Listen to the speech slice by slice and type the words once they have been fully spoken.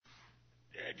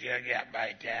Did you get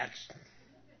my text?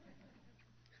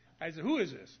 I said, who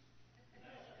is this?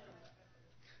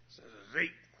 Says,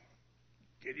 Zeke,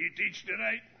 can you teach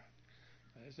tonight?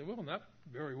 I said, well, not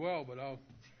very well, but I'll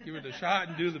give it a shot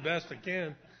and do the best I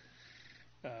can.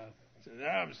 Says,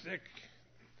 I'm sick.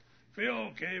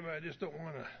 Feel okay, but I just don't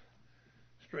want to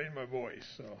strain my voice.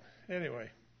 So anyway,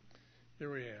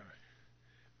 here we are.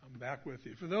 I'm back with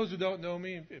you. For those who don't know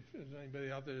me, if there's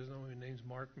anybody out there that doesn't know me, my name's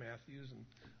Mark Matthews, and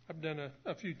I've done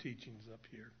a few teachings up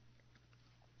here.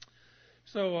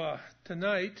 So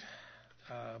tonight,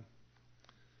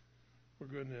 we're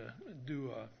going to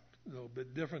do a little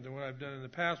bit different than what I've done in the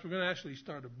past. We're going to actually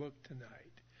start a book tonight.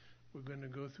 We're going to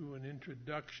go through an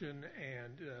introduction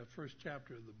and first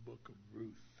chapter of the book of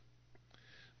Ruth.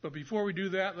 But before we do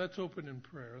that, let's open in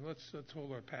prayer. Let's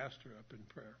hold our pastor up in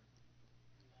prayer.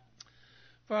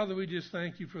 Father, we just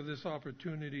thank you for this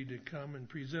opportunity to come and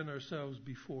present ourselves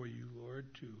before you, Lord,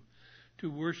 to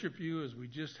worship you as we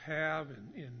just have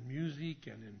in music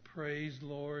and in praise,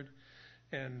 Lord.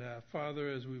 And Father,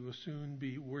 as we will soon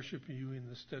be worshiping you in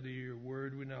the study of your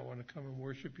word, we now want to come and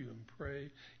worship you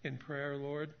in prayer,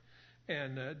 Lord.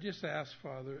 And just ask,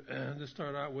 Father, to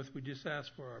start out with, we just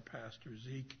ask for our pastor,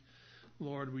 Zeke.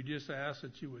 Lord, we just ask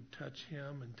that you would touch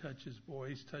him and touch his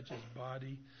voice, touch his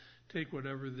body. Take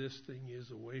whatever this thing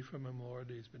is away from him,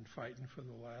 Lord. He's been fighting for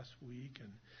the last week,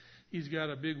 and he's got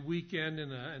a big weekend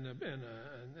and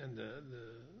the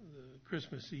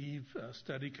Christmas Eve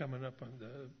study coming up on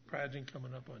the project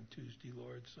coming up on Tuesday,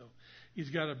 Lord. So he's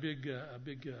got a big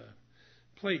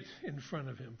plate in front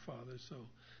of him, Father. So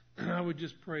I would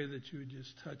just pray that you would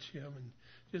just touch him and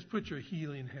just put your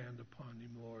healing hand upon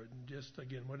him, Lord. And just,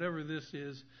 again, whatever this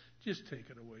is, just take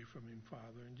it away from him,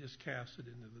 Father, and just cast it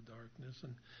into the darkness.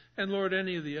 And Lord,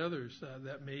 any of the others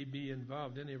that may be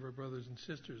involved, any of our brothers and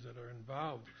sisters that are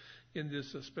involved in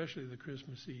this, especially the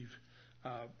Christmas Eve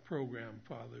program,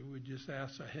 Father, we just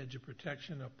ask a hedge of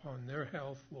protection upon their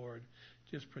health, Lord.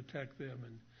 Just protect them.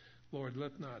 And, Lord,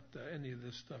 let not any of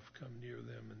this stuff come near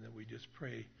them. And then we just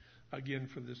pray again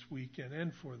for this weekend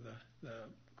and for the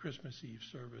Christmas Eve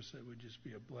service. That would just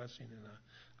be a blessing and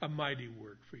a mighty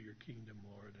work for your kingdom,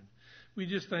 Lord. And we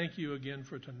just thank you again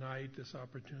for tonight, this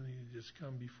opportunity to just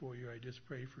come before you. I just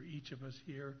pray for each of us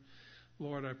here.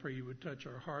 Lord, I pray you would touch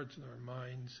our hearts and our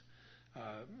minds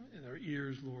and our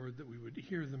ears, Lord, that we would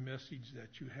hear the message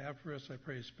that you have for us. I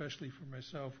pray especially for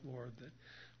myself, Lord, that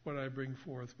what I bring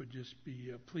forth would just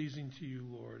be pleasing to you,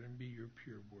 Lord, and be your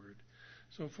pure word.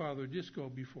 So, Father, just go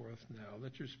before us now.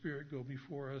 Let your Spirit go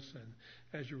before us, and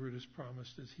as your word has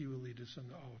promised us, he will lead us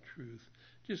into all truth.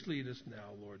 Just lead us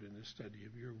now, Lord, in the study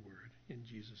of your word. In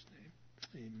Jesus'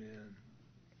 name,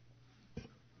 amen.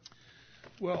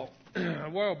 Well, a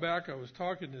while back I was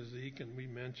talking to Zeke, and we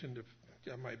mentioned if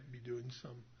I might be doing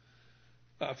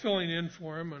some filling in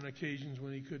for him on occasions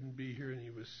when he couldn't be here and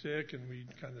he was sick, and we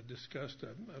kind of discussed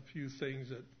a few things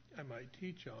that I might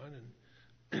teach on.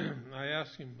 And I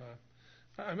asked him,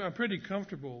 I'm pretty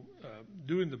comfortable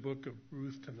doing the book of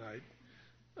Ruth tonight.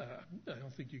 I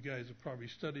don't think you guys have probably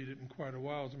studied it in quite a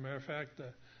while. As a matter of fact,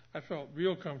 I felt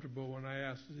real comfortable when I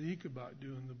asked Zeke about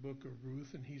doing the book of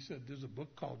Ruth, and he said, there's a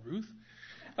book called Ruth?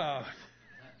 No,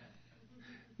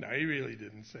 he really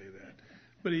didn't say that.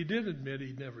 But he did admit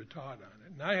he'd never taught on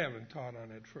it. And I haven't taught on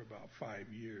it for about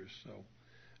 5 years, so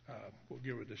we'll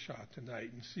give it a shot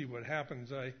tonight and see what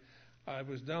happens. I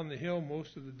was down the hill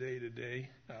most of the day today.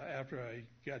 After I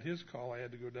got his call, I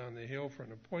had to go down the hill for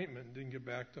an appointment and didn't get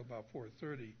back till about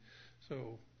 4:30.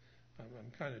 So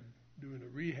I'm kind of doing a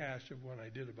rehash of what I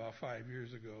did about 5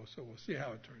 years ago. So we'll see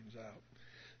how it turns out.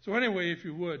 So anyway, if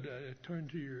you would, turn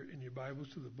in your Bibles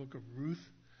to the book of Ruth.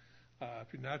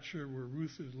 If you're not sure where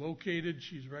Ruth is located,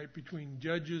 she's right between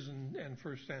Judges and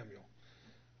 1 Samuel.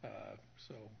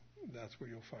 So that's where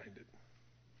you'll find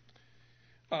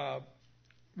it.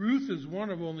 Ruth is one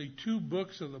of only 2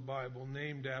 books of the Bible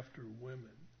named after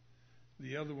women.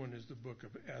 The other one is the book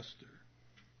of Esther.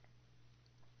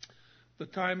 The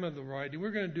time of the writing,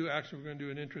 we're going to do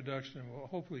an introduction, and we'll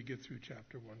hopefully get through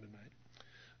chapter 1 tonight.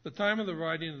 The time of the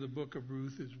writing of the book of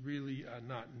Ruth is really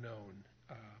not known.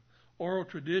 Oral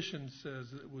tradition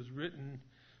says it was written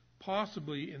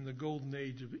possibly in the golden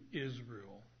age of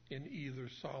Israel, in either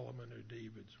Solomon or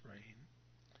David's reign.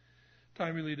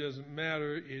 Time really doesn't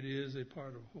matter. It is a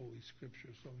part of Holy Scripture.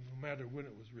 So no matter when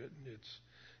it was written,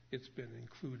 it's been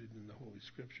included in the Holy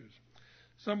Scriptures.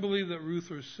 Some believe that Ruth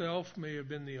herself may have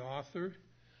been the author,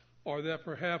 or that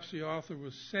perhaps the author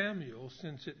was Samuel,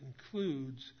 since it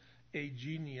includes a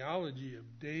genealogy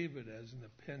of David as an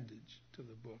appendage to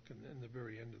the book and the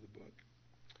very end of the book.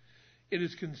 It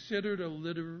is considered a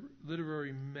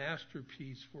literary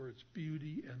masterpiece for its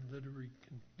beauty and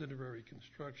literary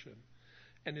construction,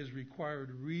 and is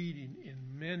required reading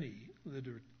in many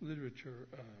literature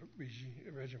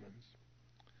regimens.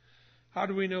 How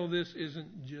do we know this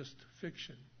isn't just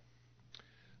fiction?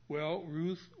 Well,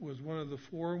 Ruth was one of the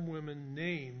 4 women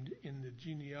named in the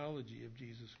genealogy of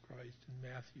Jesus Christ in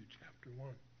Matthew chapter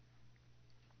 1.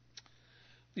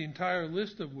 The entire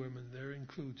list of women there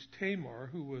includes Tamar,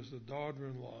 who was the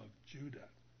daughter-in-law of Judah.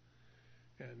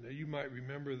 And you might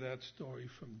remember that story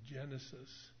from Genesis.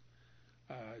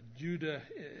 Judah,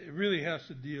 it really has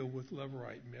to deal with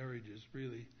Levirate marriages,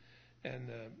 really. And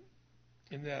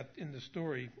in the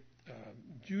story,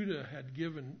 Judah had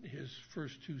given his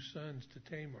first 2 sons to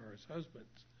Tamar as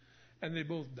husbands, and they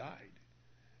both died.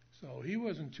 So he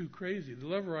wasn't too crazy. The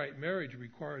Levirate marriage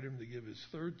required him to give his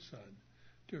 3rd son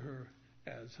to her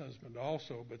as husband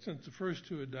also, but since the first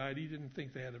 2 had died, he didn't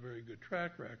think they had a very good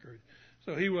track record,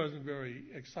 so he wasn't very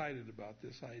excited about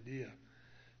this idea.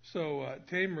 So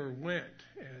Tamar went,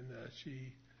 and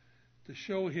to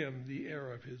show him the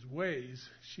error of his ways,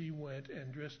 she went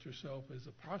and dressed herself as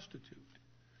a prostitute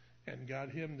and got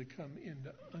him to come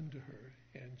unto her,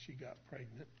 and she got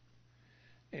pregnant.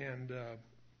 And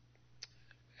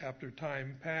after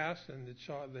time passed and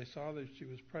they saw that she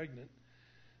was pregnant,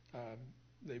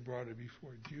 they brought her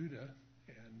before Judah,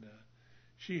 and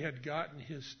she had gotten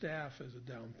his staff as a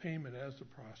down payment as a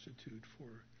prostitute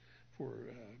for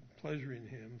pleasuring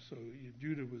him. So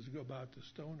Judah was about to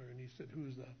stone her, and he said,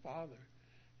 "Who's the father?"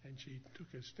 And she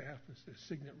took his staff and said,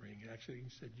 "Signet ring." Actually, he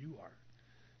said, "You are,"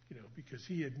 because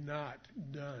he had not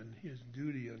done his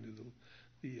duty under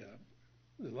the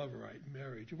Levirate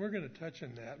marriage. And we're going to touch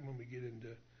on that when we get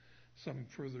into some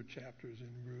further chapters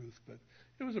in Ruth. But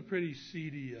it was a pretty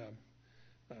seedy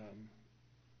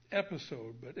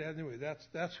episode. But anyway,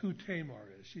 that's who Tamar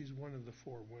is. She's one of the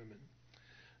 4 women.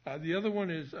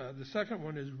 The second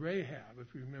one is Rahab.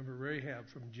 If you remember Rahab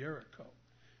from Jericho,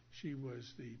 she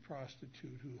was the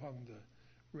prostitute who hung the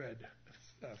red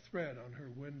thread on her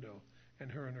window,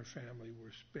 and her family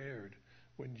were spared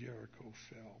when Jericho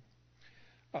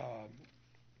fell.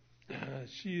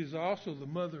 She is also the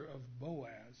mother of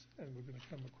Boaz, and we're going to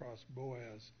come across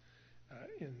Boaz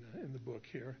in the book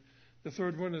here. The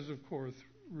third one is, of course,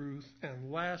 Ruth,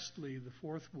 and lastly, the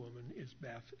 4th woman is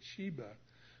Bathsheba,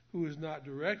 who is not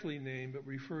directly named but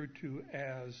referred to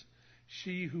as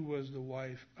she who was the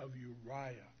wife of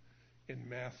Uriah in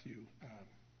Matthew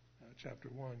chapter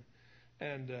 1.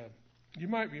 And you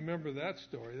might remember that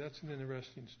story. That's an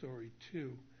interesting story,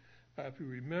 too. If you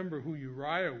remember who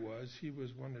Uriah was, he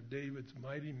was one of David's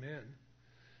mighty men,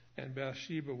 and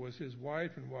Bathsheba was his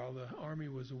wife. And while the army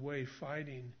was away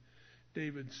fighting,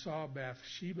 David saw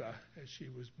Bathsheba as she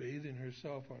was bathing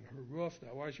herself on her roof.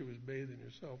 Now, why she was bathing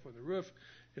herself on the roof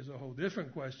is a whole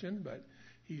different question, but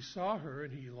he saw her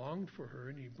and he longed for her,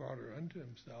 and he brought her unto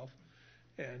himself,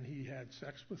 and he had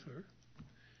sex with her,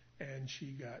 and she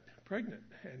got pregnant.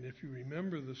 And if you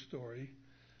remember the story,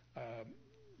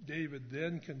 David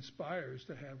then conspires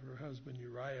to have her husband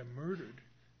Uriah murdered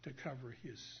to cover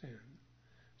his sin.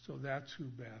 So that's who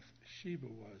Bathsheba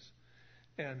was.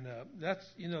 And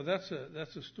that's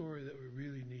a story that we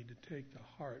really need to take to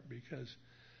heart, because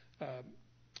I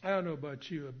don't know about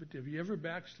you, but have you ever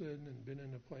backslidden and been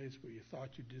in a place where you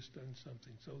thought you'd just done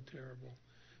something so terrible,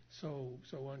 so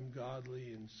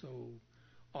ungodly and so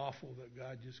awful that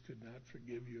God just could not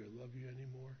forgive you or love you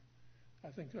anymore? I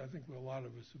think a lot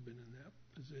of us have been in that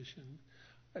position.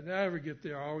 And I ever get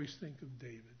there, I always think of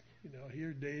David.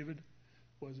 Here David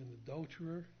was an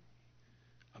adulterer,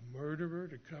 a murderer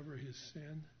to cover his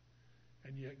sin,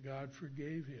 and yet God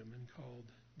forgave him and called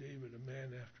David a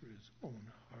man after his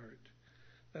own heart.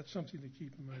 That's something to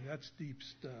keep in mind. That's deep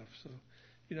stuff. So,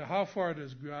 how far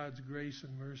does God's grace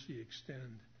and mercy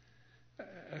extend,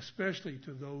 especially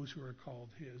to those who are called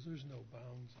his? There's no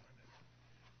bounds on it.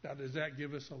 Now, does that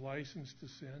give us a license to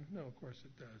sin? No, of course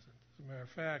it doesn't. As a matter of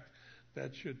fact,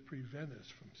 that should prevent us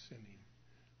from sinning.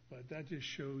 But that just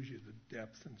shows you the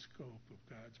depth and scope of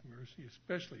God's mercy,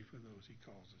 especially for those he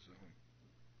calls his own.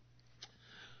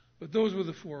 But those were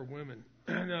the 4 women.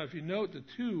 Now, if you note, the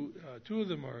two of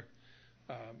them are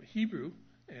Hebrew,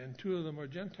 and 2 of them are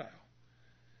Gentile.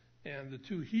 And the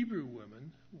 2 Hebrew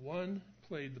women, one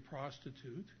played the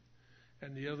prostitute,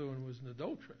 and the other one was an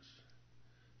adulteress.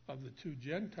 Of the 2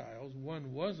 Gentiles,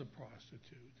 one was a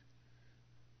prostitute.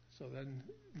 So then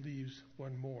leaves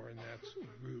one more, and that's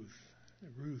Ruth.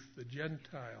 Ruth, the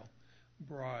Gentile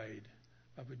bride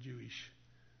of a Jewish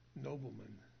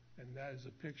nobleman. And that is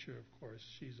a picture, of course,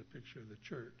 she's a picture of the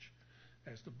church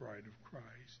as the bride of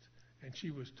Christ. And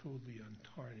she was totally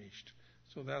untarnished.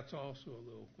 So that's also a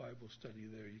little Bible study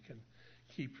there you can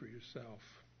keep for yourself.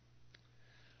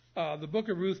 The book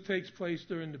of Ruth takes place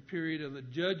during the period of the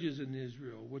judges in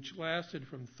Israel, which lasted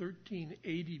from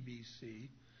 1380 BC,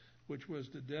 which was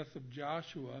the death of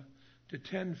Joshua, to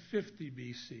 1050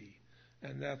 BC,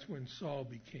 and that's when Saul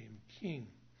became king.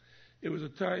 It was a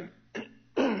time,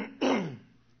 excuse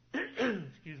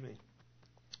me,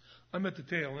 I'm at the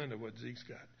tail end of what Zeke's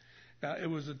got. It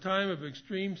was a time of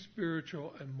extreme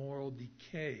spiritual and moral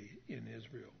decay in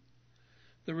Israel.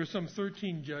 There were some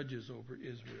 13 judges over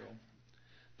Israel.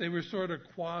 They were sort of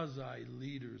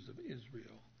quasi-leaders of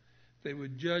Israel. They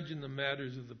would judge in the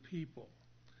matters of the people.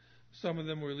 Some of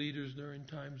them were leaders during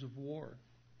times of war.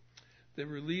 They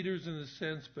were leaders in a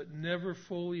sense, but never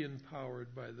fully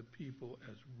empowered by the people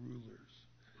as rulers.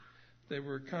 They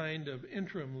were kind of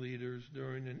interim leaders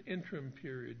during an interim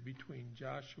period between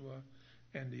Joshua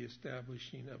and the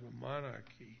establishing of a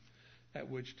monarchy, at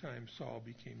which time Saul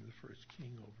became the first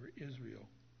king over Israel.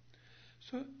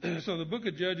 So the book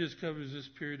of Judges covers this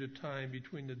period of time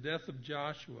between the death of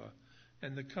Joshua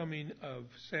and the coming of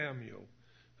Samuel,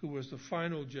 who was the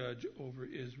final judge over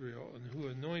Israel and who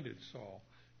anointed Saul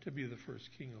to be the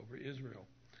first king over Israel.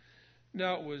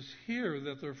 Now it was here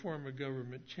that their form of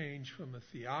government changed from a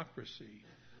theocracy,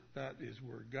 that is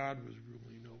where God was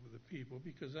ruling over the people,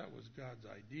 because that was God's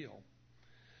ideal,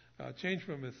 changed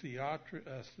from a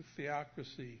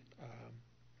theocracy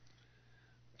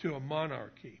to a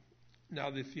monarchy. Now,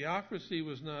 the theocracy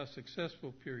was not a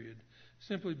successful period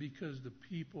simply because the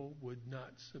people would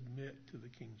not submit to the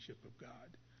kingship of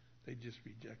God. They just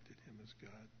rejected him as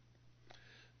God.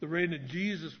 The reign of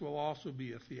Jesus will also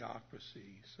be a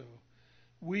theocracy. So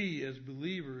we as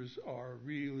believers are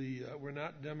really, we're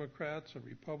not Democrats or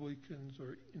Republicans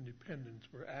or independents.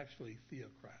 We're actually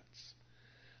theocrats,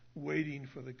 waiting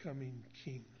for the coming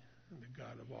king and the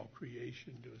God of all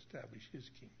creation to establish his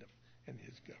kingdom and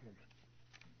his government.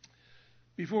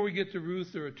 Before we get to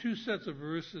Ruth, there are two sets of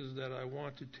verses that I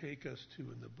want to take us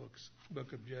to in the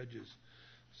book of Judges.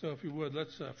 So if you would,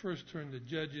 let's first turn to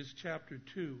Judges chapter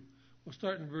 2. We'll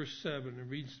start in verse 7 and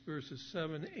read verses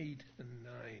 7, 8, and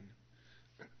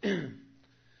 9.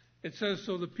 It says,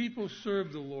 "So the people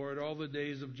served the Lord all the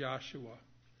days of Joshua,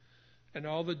 and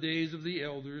all the days of the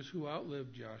elders who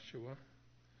outlived Joshua,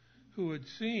 who had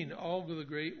seen all of the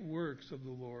great works of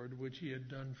the Lord which he had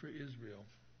done for Israel.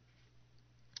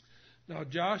 Now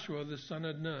Joshua, the son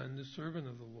of Nun, the servant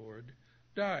of the Lord,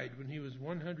 died when he was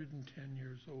 110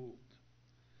 years old.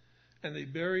 And they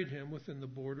buried him within the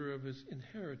border of his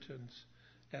inheritance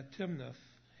at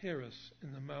Timnath-Heres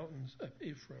in the mountains of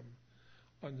Ephraim,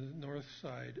 on the north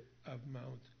side of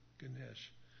Mount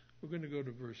Ganesh." We're going to go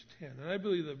to verse 10. And I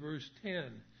believe that verse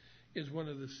 10 is one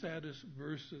of the saddest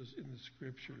verses in the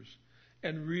Scriptures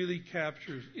and really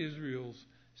captures Israel's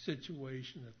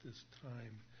situation at this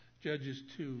time. Judges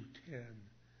 2:10.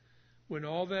 "When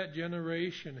all that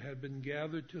generation had been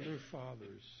gathered to their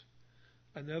fathers,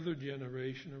 another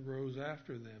generation arose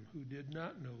after them who did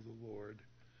not know the Lord,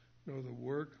 nor the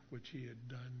work which he had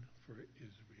done for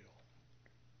Israel."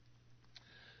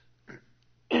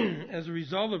 As a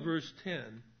result of verse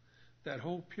 10, that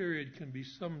whole period can be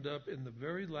summed up in the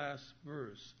very last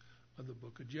verse of the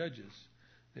book of Judges.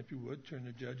 If you would, turn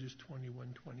to Judges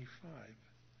 21:25.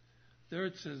 There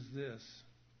it says this.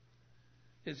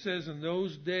 It says, "In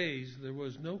those days there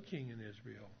was no king in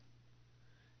Israel.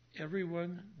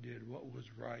 Everyone did what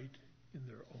was right in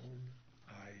their own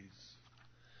eyes."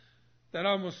 That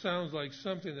almost sounds like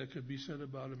something that could be said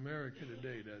about America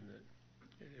today, doesn't it?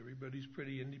 Everybody's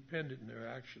pretty independent in their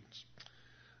actions.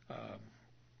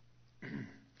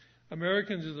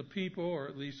 Americans as a people, or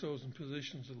at least those in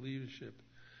positions of leadership,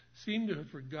 seem to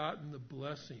have forgotten the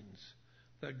blessings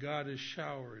that God has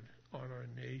showered on our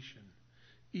nation,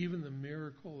 even the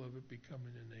miracle of it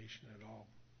becoming a nation at all.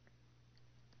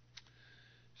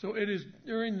 So it is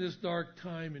during this dark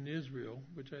time in Israel,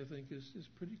 which I think is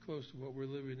pretty close to what we're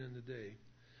living in today,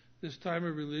 this time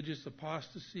of religious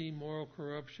apostasy, moral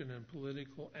corruption, and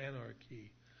political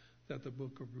anarchy, that the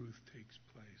book of Ruth takes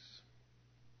place.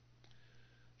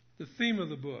 The theme of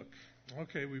the book.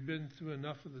 Okay, we've been through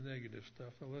enough of the negative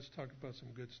stuff. Now let's talk about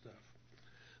some good stuff.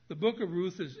 The book of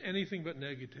Ruth is anything but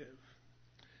negative.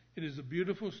 It is a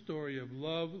beautiful story of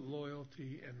love,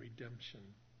 loyalty, and redemption.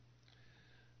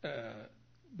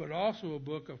 But also a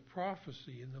book of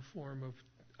prophecy in the form of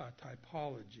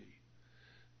typology.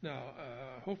 Now,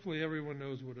 hopefully everyone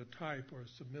knows what a type or a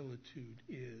similitude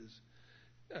is.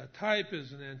 A type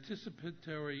is an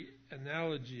anticipatory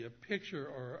analogy, a picture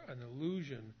or an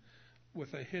illusion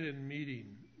with a hidden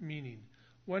meaning.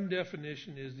 One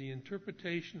definition is the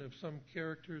interpretation of some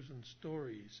characters and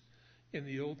stories in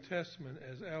the Old Testament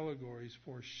as allegories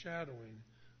foreshadowing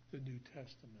the New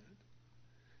Testament.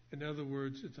 In other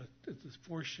words, it's a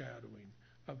foreshadowing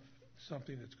of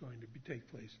something that's going to take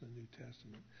place in the New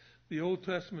Testament. The Old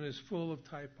Testament is full of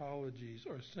typologies,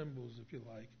 or symbols, if you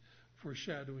like,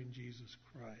 foreshadowing Jesus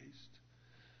Christ.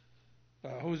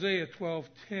 Hosea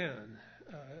 12:10,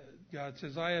 God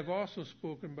says, I have also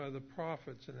spoken by the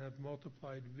prophets and have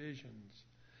multiplied visions.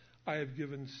 I have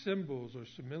given symbols or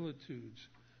similitudes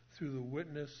through the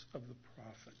witness of the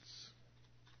prophets.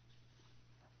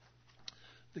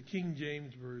 The King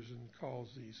James Version calls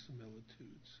these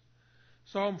similitudes.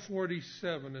 Psalm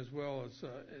 47, as well as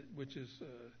which is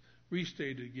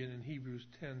restated again in Hebrews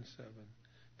 10:7,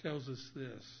 tells us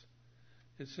this.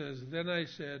 It says, Then I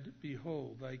said,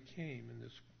 Behold, I came,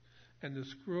 and the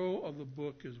scroll of the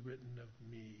book is written of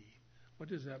me. What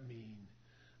does that mean?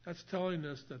 That's telling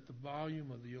us that the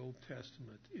volume of the Old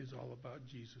Testament is all about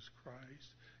Jesus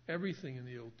Christ. Everything in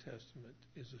the Old Testament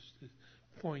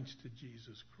points to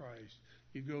Jesus Christ.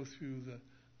 You go through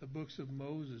the books of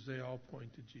Moses, they all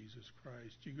point to Jesus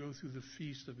Christ. You go through the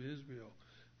feast of Israel,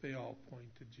 they all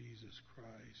point to Jesus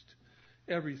Christ.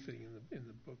 Everything in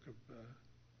the book of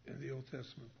in the Old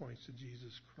Testament points to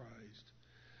Jesus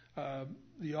Christ.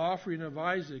 The offering of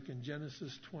Isaac in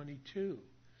Genesis 22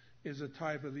 is a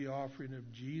type of the offering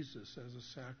of Jesus as a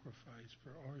sacrifice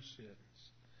for our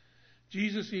sins.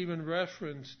 Jesus even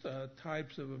referenced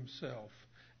types of himself,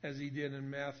 as he did in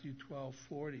Matthew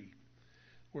 12:40,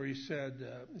 where he said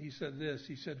this.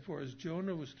 He said, For as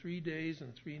Jonah was 3 days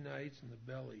and 3 nights in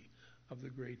the belly of the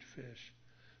great fish,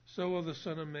 so will the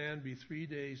Son of Man be 3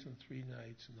 days and 3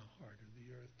 nights in the heart of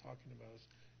the earth, talking about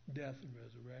his death and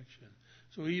resurrection.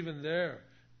 So even there,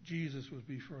 Jesus was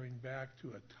referring back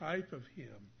to a type of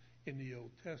him in the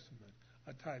Old Testament,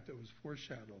 a type that was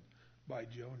foreshadowed by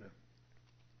Jonah.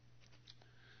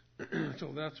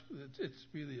 So it's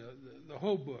really the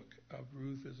whole book of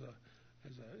Ruth is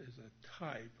a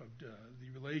type of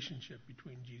the relationship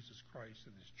between Jesus Christ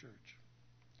and his church.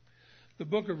 The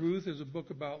book of Ruth is a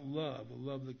book about love, a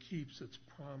love that keeps its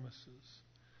promises.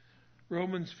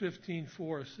 Romans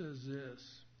 15:4 says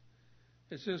this.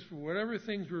 It says, For whatever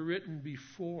things were written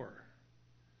before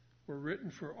were written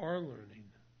for our learning,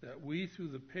 that we, through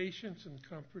the patience and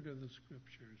comfort of the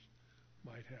Scriptures,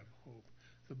 might have hope.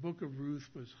 The book of Ruth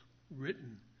was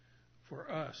written for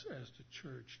us as the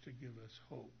church to give us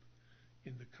hope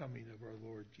in the coming of our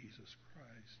Lord Jesus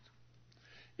Christ.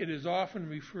 It is often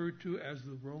referred to as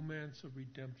the romance of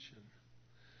redemption,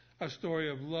 a story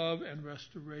of love and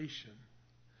restoration,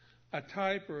 a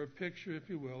type or a picture, if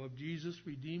you will, of Jesus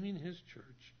redeeming his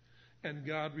church and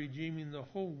God redeeming the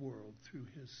whole world through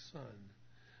his Son.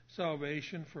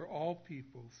 Salvation for all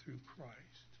people through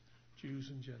Christ, Jews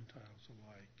and Gentiles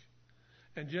alike.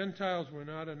 And Gentiles were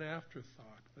not an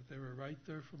afterthought, but they were right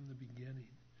there from the beginning.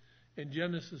 In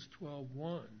Genesis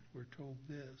 12:1, we're told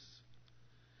this.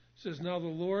 It says, Now the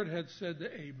Lord had said to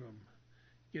Abram,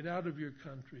 Get out of your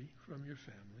country, from your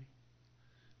family,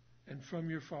 and from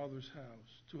your father's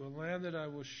house, to a land that I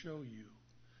will show you,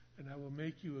 and I will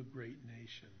make you a great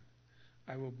nation.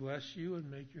 I will bless you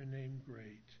and make your name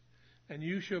great. And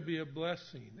you shall be a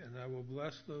blessing, and I will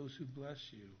bless those who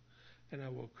bless you, and I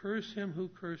will curse him who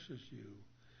curses you,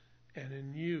 and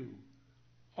in you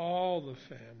all the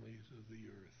families of the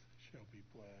earth shall be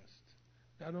blessed.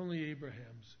 Not only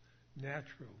Abraham's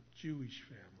natural Jewish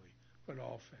family, but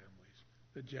all families,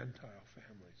 the Gentile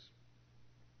families.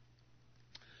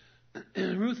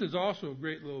 Ruth is also a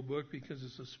great little book because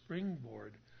it's a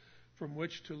springboard from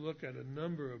which to look at a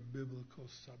number of biblical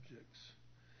subjects,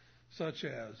 such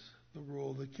as the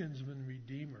role of the kinsman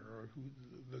redeemer, or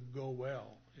the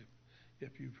Goel,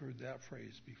 if you've heard that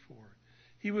phrase before.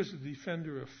 He was the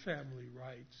defender of family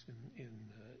rights in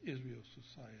Israel's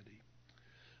society.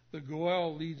 The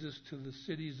Goel leads us to the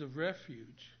cities of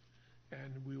refuge,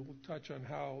 and we will touch on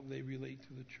how they relate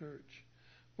to the church.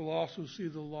 We'll also see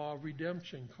the law of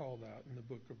redemption called out in the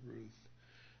book of Ruth.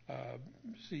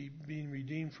 See being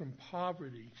redeemed from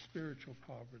poverty, spiritual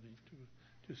poverty,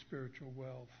 to spiritual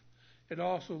wealth. It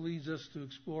also leads us to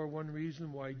explore one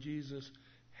reason why Jesus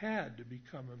had to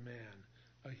become a man,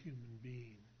 a human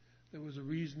being. There was a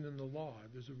reason in the law.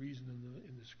 There's a reason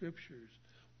in the Scriptures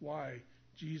why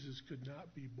Jesus could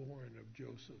not be born of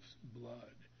Joseph's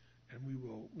blood, and we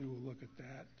will look at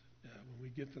that when we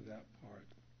get to that part.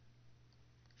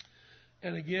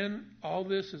 And again, all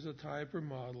this is a type or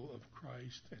model of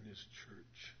Christ and his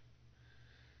church.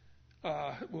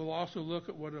 We'll also look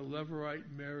at what a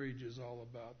Levirate marriage is all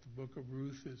about. The book of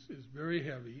Ruth is very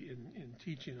heavy in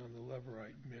teaching on the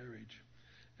Levirate marriage.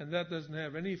 And that doesn't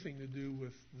have anything to do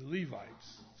with the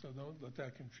Levites, so don't let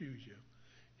that confuse you.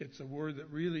 It's a word that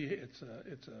really, it's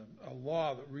a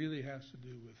law that really has to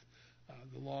do with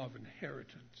the law of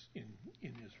inheritance in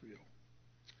Israel.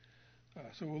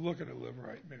 So we'll look at a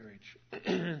Levirate marriage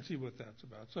and see what that's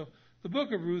about. So the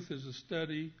book of Ruth is a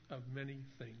study of many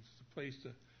things. It's a place to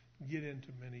get into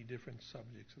many different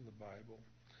subjects in the Bible.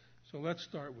 So let's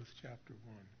start with chapter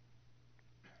 1.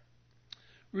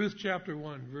 Ruth chapter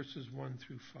 1, verses 1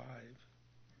 through 5.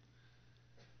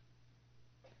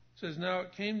 It says, Now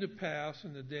it came to pass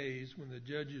in the days when the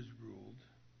judges ruled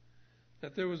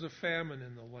that there was a famine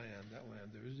in the land. That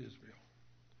land there is Israel.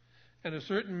 And a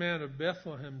certain man of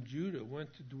Bethlehem, Judah,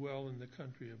 went to dwell in the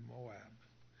country of Moab,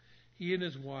 he and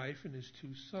his wife and his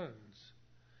 2 sons.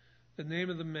 The name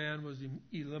of the man was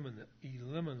Elimelech.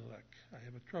 I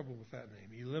have a trouble with that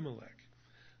name, Elimelech.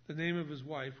 The name of his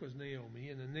wife was Naomi,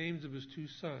 and the names of his 2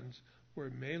 sons were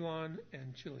Mahlon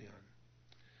and Chilion,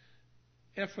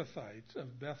 Ephrathites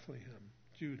of Bethlehem,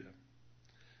 Judah.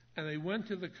 And they went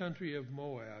to the country of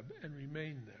Moab and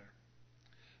remained there.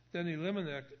 Then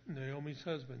Elimelech, Naomi's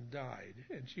husband, died,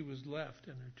 and she was left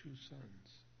and her 2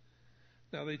 sons.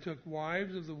 Now they took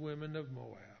wives of the women of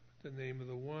Moab. The name of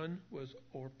the one was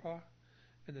Orpah,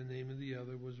 and the name of the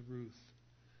other was Ruth.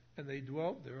 And they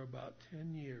dwelt there about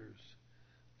 10 years.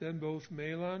 Then both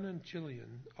Mahlon and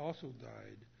Chilion also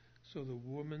died, so the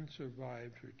woman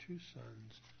survived her 2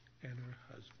 sons and her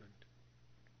husband.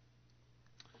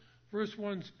 Verse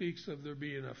 1 speaks of there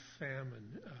being a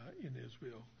famine in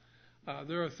Israel.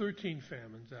 There are 13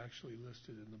 famines actually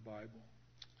listed in the Bible.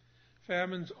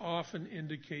 Famines often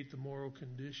indicate the moral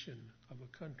condition of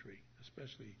a country,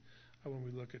 especially when we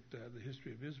look at the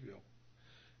history of Israel.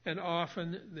 And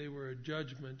often they were a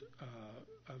judgment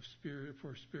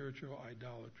for spiritual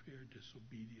idolatry or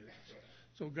disobedience.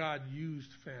 So God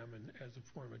used famine as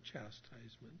a form of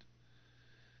chastisement.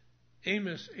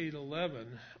 Amos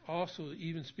 8:11 also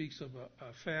even speaks of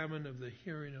a famine of the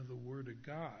hearing of the word of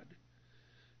God.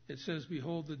 It says,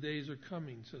 Behold, the days are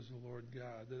coming, says the Lord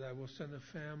God, that I will send a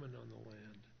famine on the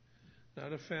land,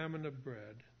 not a famine of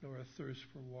bread, nor a thirst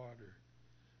for water,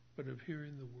 but of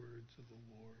hearing the words of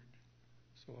the Lord.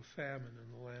 So a famine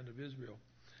in the land of Israel.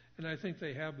 And I think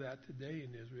they have that today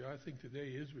in Israel. I think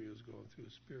today Israel is going through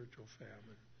a spiritual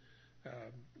famine.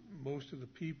 Most of the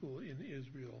people in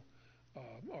Israel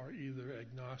are either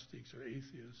agnostics or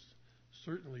atheists,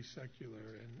 certainly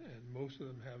secular, and most of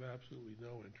them have absolutely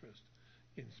no interest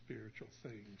in spiritual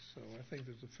things. So I think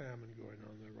there's a famine going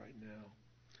on there right now.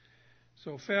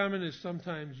 So famine is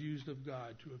sometimes used of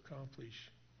God to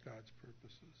accomplish God's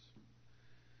purposes.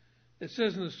 It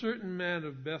says, And a certain man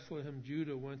of Bethlehem,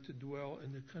 Judah, went to dwell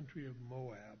in the country of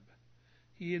Moab,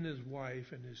 he and his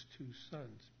wife and his 2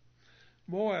 sons.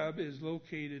 Moab is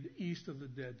located east of the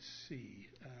Dead Sea.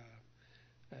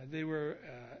 They were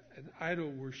an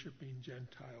idol-worshipping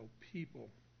Gentile people.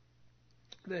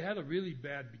 They had a really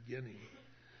bad beginning.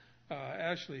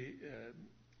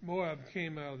 Moab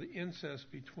came out of the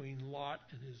incest between Lot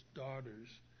and his daughters.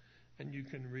 And you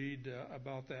can read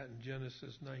about that in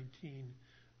Genesis 19,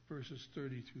 verses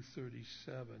 30 through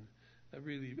 37.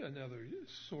 Really another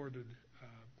sordid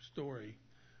story.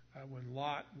 When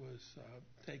Lot was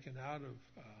taken out of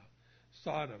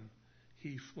Sodom,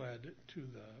 he fled to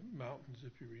the mountains,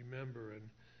 if you remember, and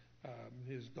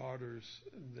his daughters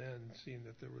then, seeing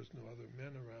that there was no other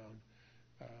men around,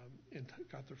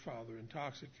 got their father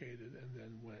intoxicated and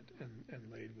then went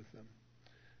and laid with them.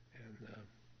 And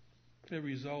it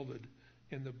resulted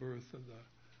in the birth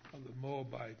of the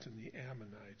Moabites and the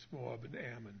Ammonites, Moab and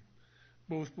Ammon,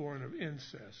 both born of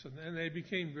incest. And they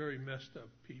became very messed up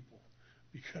people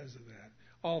because of that.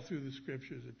 All through the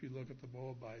scriptures, if you look at the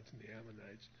Moabites and the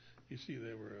Ammonites, you see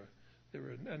they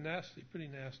were a nasty, pretty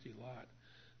nasty lot.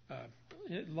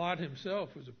 Lot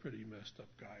himself was a pretty messed up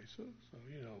guy, so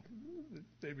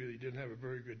they really didn't have a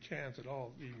very good chance at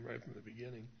all, even right from the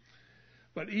beginning.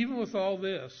 But even with all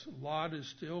this, Lot is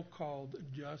still called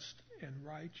just and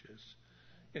righteous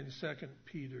in 2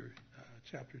 Peter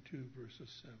chapter 2,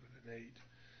 verses 7 and 8.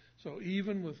 So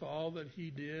even with all that he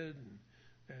did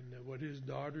and what his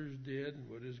daughters did and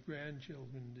what his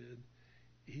grandchildren did,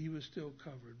 he was still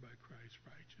covered by Christ's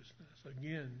righteousness.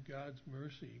 Again, God's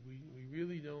mercy. We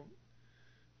really don't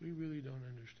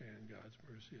understand God's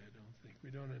mercy, I don't think. We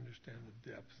don't understand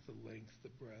the depth, the length, the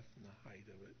breadth, and the height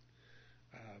of it.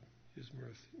 His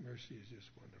mercy is just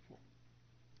wonderful.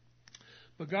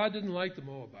 But God didn't like the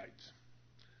Moabites.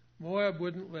 Moab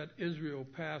wouldn't let Israel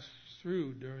pass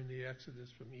through during the Exodus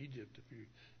from Egypt,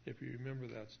 if you remember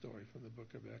that story from the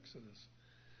book of Exodus.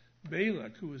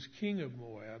 Balak, who was king of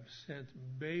Moab, sent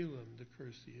Balaam to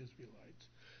curse the Israelites.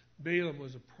 Balaam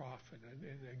was a prophet,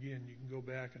 and again, you can go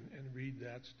back and read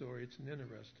that story. It's an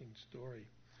interesting story.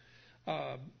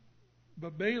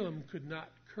 But Balaam could not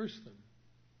curse them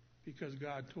because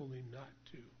God told him not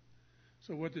to.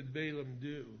 So what did Balaam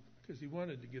do? Because he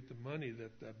wanted to get the money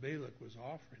that Balak was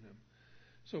offering him.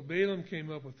 So Balaam came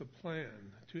up with a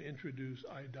plan to introduce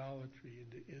idolatry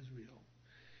into Israel.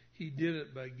 He did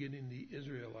it by getting the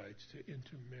Israelites to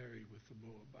intermarry with the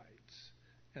Moabites,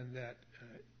 and that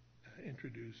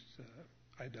introduced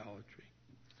idolatry.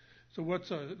 So what's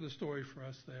the story for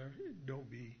us there? Don't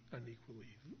be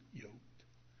unequally yoked.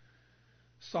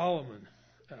 Solomon,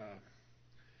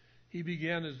 he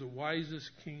began as the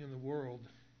wisest king in the world.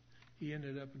 He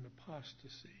ended up in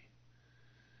apostasy.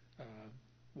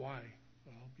 Why?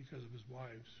 Well, because of his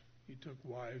wives. He took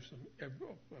wives from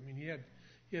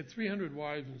he had 300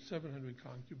 wives and 700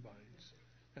 concubines,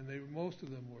 and most of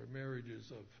them were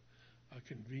marriages of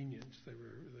convenience. They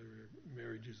were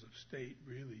marriages of state,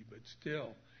 really, but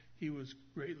still, he was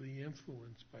greatly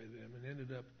influenced by them and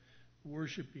ended up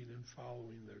worshiping and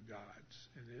following their gods,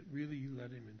 and it really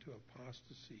led him into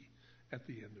apostasy at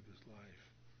the end of his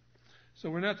life. So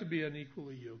we're not to be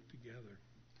unequally yoked together.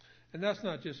 And that's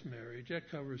not just marriage. That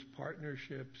covers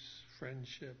partnerships,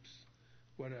 friendships,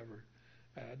 whatever.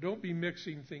 Don't be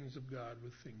mixing things of God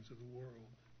with things of the world.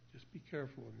 Just be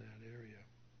careful in that area.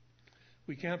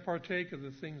 We can't partake of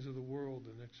the things of the world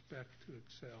and expect to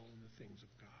excel in the things of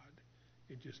God.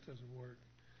 It just doesn't work.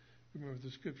 Remember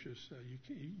the scriptures,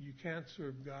 you can't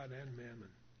serve God and mammon.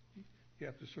 You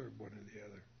have to serve one or the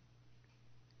other.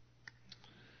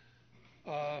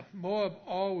 Moab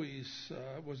always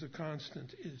was a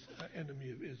constant enemy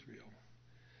of Israel.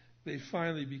 They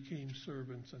finally became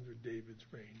servants under David's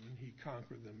reign when he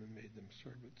conquered them and made them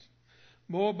servants.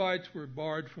 Moabites were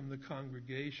barred from the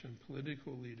congregation,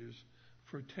 political leaders,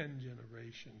 for 10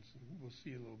 generations. And we'll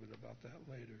see a little bit about that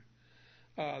later.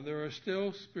 There are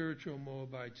still spiritual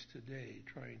Moabites today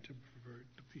trying to pervert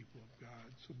the people of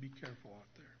God, so be careful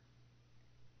out there.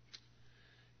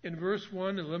 In verse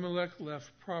 1, Elimelech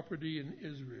left property in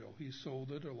Israel. He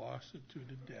sold it or lost it to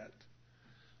the debt.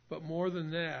 But more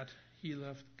than that, he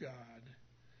left God.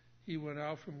 He went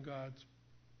out from God's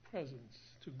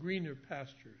presence to greener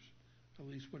pastures, at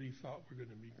least what he thought were going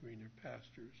to be greener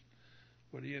pastures.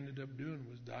 What he ended up doing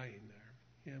was dying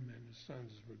there, him and his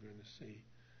sons, as we're going to see.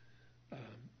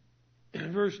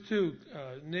 In verse 2,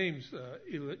 names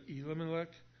Elimelech,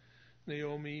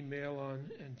 Naomi, Mahlon,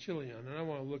 and Chilion. And I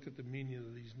want to look at the meaning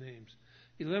of these names.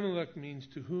 Elimelech means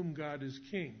to whom God is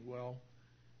king. Well,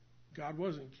 God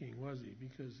wasn't king, was he?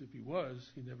 Because if he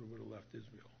was, he never would have left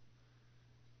Israel.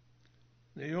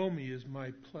 Naomi is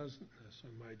my pleasantness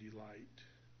or my delight.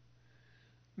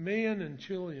 Mahlon and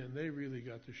Chilion, they really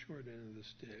got the short end of the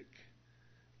stick.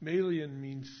 Mahlon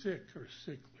means sick or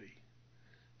sickly.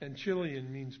 And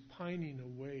Chilion means pining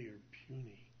away or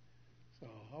puny. So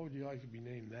how would you like to be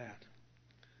named that?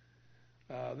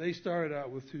 They started out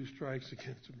with 2 strikes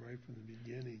against him right from the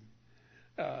beginning.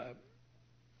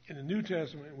 In the New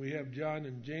Testament, we have John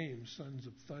and James, sons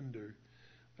of thunder.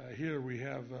 Here we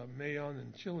have Mahlon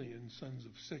and Chilion, sons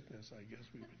of sickness, I guess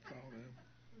we would call them.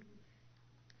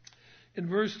 In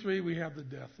verse 3, we have the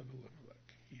death of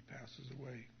Elimelech. He passes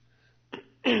away.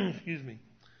 Excuse me.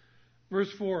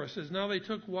 Verse 4 says, Now they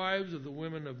took wives of the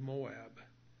women of Moab.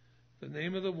 The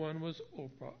name of the one was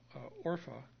Orpah,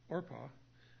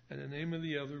 and the name of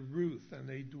the other Ruth, and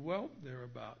they dwelt there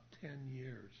about 10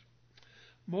 years.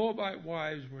 Moabite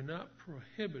wives were not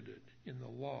prohibited in the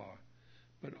law,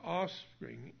 but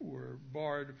offspring were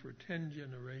barred for 10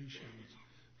 generations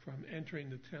from entering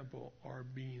the temple or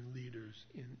being leaders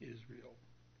in Israel.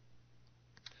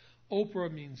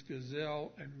 Oprah means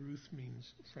gazelle, and Ruth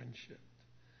means friendship.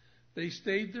 They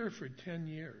stayed there for 10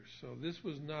 years, so this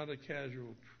was not a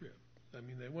casual trip. I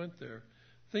mean, they went there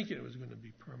thinking it was going to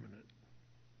be permanent.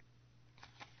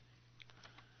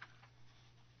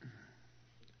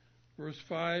 Verse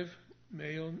 5,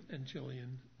 Mahlon and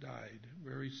Chilion died.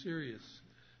 Very serious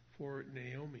for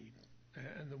Naomi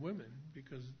and the women,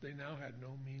 because they now had no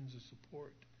means of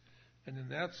support. And in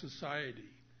that society,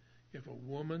 if a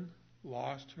woman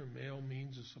lost her male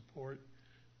means of support,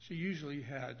 she usually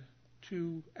had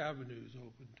 2 avenues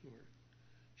open to her.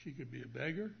 She could be a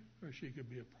beggar or she could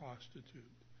be a prostitute.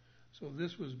 So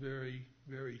this was very,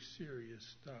 very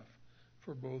serious stuff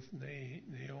for both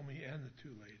Naomi and the 2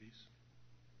 ladies.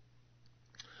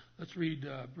 Let's read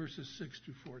verses 6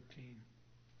 to 14. It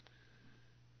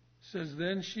says,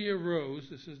 Then she arose,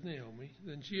 this is Naomi,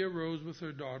 then she arose with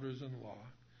her daughters-in-law,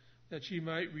 that she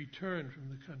might return from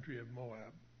the country of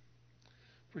Moab.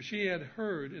 For she had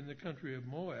heard in the country of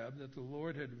Moab that the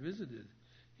Lord had visited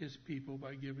his people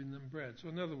by giving them bread. So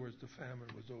in other words, the famine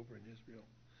was over in Israel.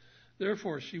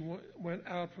 Therefore she went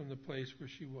out from the place where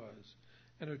she was,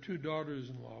 and her 2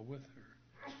 daughters-in-law with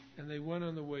her. And they went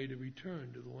on the way to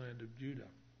return to the land of Judah.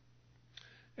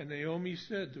 And Naomi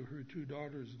said to her 2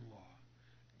 daughters-in-law,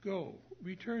 "Go,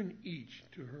 return each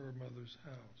to her mother's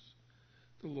house.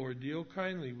 The Lord deal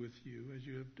kindly with you as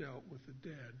you have dealt with the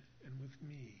dead and with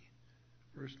me."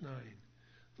 Verse 9,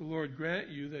 "The Lord grant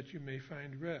you that you may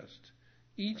find rest,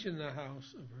 each in the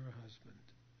house of her husband."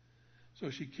 So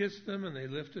she kissed them, and they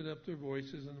lifted up their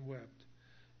voices and wept.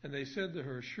 And they said to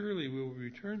her, "Surely we will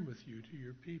return with you to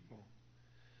your people."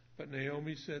 But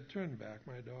Naomi said, "Turn back,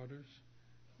 my daughters.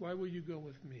 Why will you go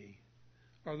with me?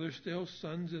 Are there still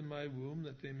sons in my womb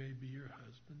that they may be your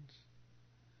husbands?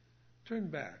 Turn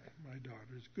back, my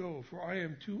daughters, go, for I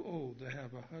am too old to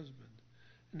have a husband.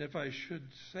 And if I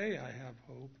should say I have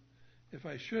hope, if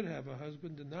I should have a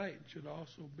husband tonight and should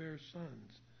also bear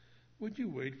sons, would you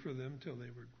wait for them till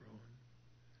they were grown?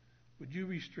 Would you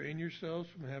restrain yourselves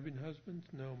from having husbands?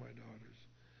 No, my daughters,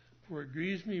 for it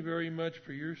grieves me very much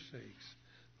for your sakes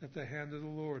that the hand of the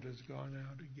Lord has gone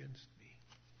out against me."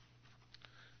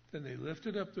 Then they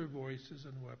lifted up their voices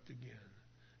and wept again.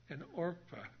 And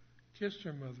Orpah kissed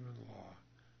her mother-in-law,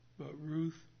 but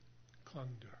Ruth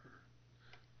clung to her.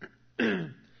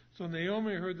 So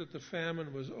Naomi heard that the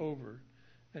famine was over,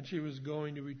 and she was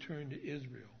going to return to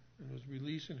Israel, and was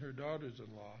releasing her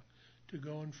daughters-in-law to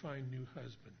go and find new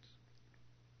husbands.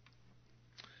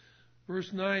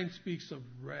 Verse 9 speaks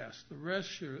of rest. The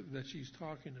rest that she's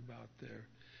talking about there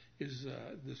is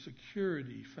the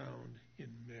security found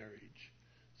in marriage.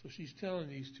 So she's telling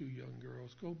these 2 young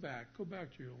girls, go back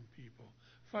to your own people,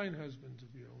 find husbands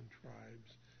of your own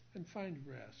tribes, and find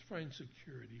rest, find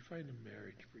security, find a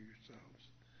marriage for yourselves.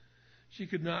 She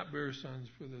could not bear sons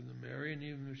for them to marry, and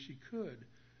even if she could,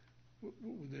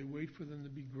 would they wait for them to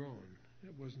be grown?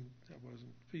 That wasn't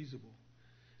feasible.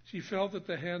 She felt that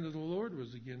the hand of the Lord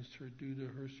was against her due to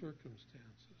her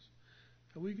circumstances.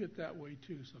 And we get that way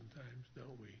too sometimes,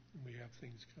 don't we? When we have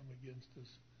things come against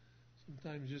us.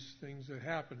 Sometimes just things that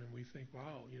happen and we think,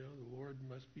 wow, the Lord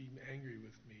must be angry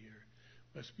with me or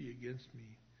must be against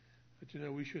me.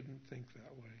 But we shouldn't think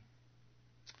that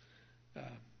way.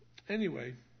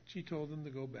 Anyway, she told them to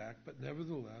go back, but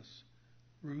nevertheless,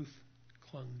 Ruth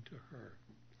clung to her.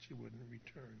 She wouldn't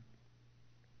return.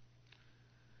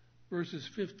 Verses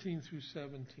 15 through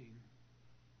 17.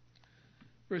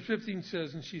 Verse 15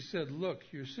 says, "And she said,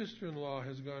 'Look, your sister-in-law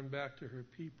has gone back to her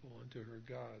people and to her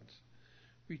gods.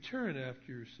 Return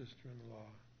after your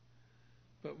sister-in-law.'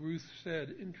 But Ruth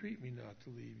said, 'Entreat me not to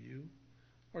leave you,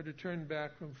 or to turn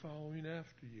back from following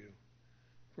after you.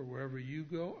 For wherever you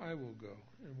go, I will go,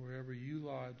 and wherever you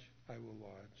lodge, I will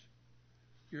lodge.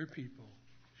 Your people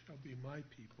shall be my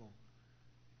people,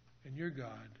 and your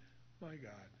God, my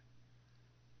God.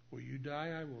 Will you die,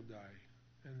 I will die,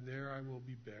 and there I will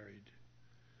be buried.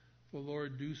 The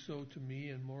Lord do so to me,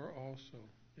 and more also,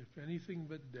 if anything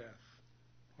but death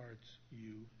parts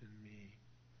you and me.'"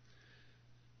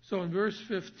 So in verse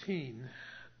 15,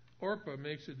 Orpah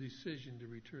makes a decision to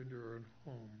return to her own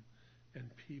home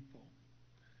and people.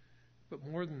 But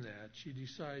more than that, she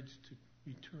decides to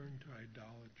return to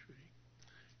idolatry.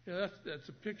 That's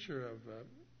a picture of,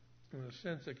 in a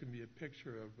sense, that can be a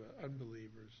picture of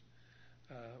unbelievers.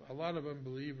 A lot of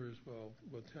unbelievers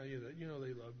will tell you that,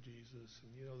 they love Jesus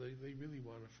and, they really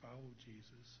want to follow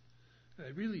Jesus. And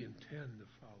they really intend to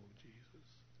follow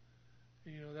Jesus.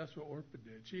 And, that's what Orpah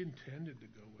did. She intended to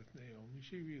go with Naomi.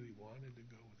 She really wanted to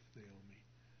go with Naomi.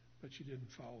 But she didn't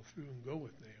follow through and go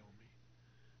with Naomi.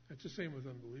 That's the same with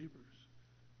unbelievers.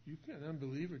 An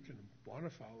unbeliever can want to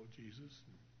follow Jesus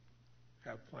and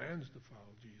have plans to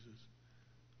follow Jesus.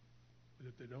 But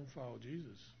if they don't follow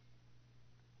Jesus,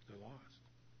 they're lost.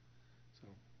 So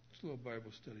it's a little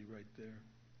Bible study right there.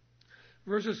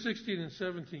 Verses 16 and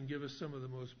 17 give us some of the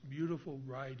most beautiful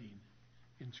writing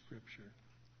in Scripture.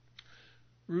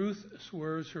 Ruth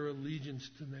swears her allegiance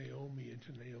to Naomi and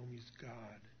to Naomi's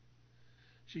God.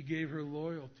 She gave her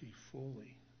loyalty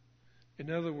fully. In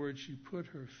other words, she put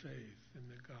her faith in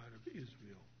the God of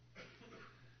Israel.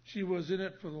 She was in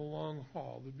it for the long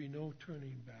haul. There'd be no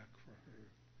turning back for her.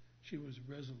 She was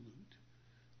resolute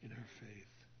in her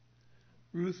faith.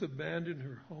 Ruth abandoned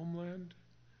her homeland,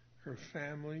 her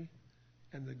family,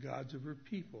 and the gods of her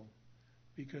people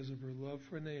because of her love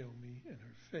for Naomi and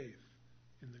her faith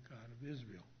in the God of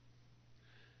Israel.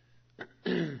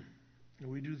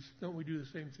 Don't we do the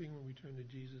same thing when we turn to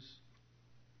Jesus?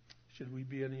 Should we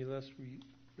be any less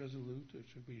resolute, or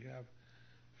should we have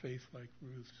faith like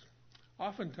Ruth's?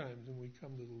 Oftentimes when we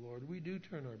come to the Lord, we do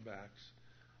turn our backs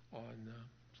on,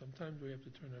 sometimes we have to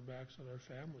turn our backs on our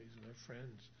families and our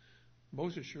friends.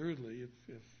 Most assuredly,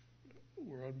 if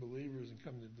we're unbelievers and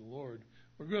come to the Lord,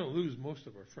 we're going to lose most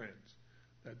of our friends.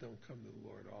 that don't come to the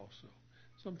Lord also.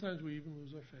 Sometimes we even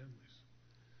lose our families.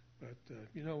 But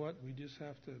you know what? We just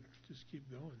have to just keep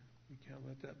going. We can't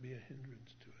let that be a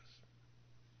hindrance to us.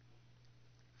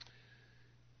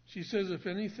 She says, if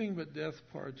anything but death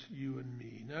parts you and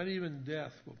me, not even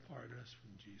death will part us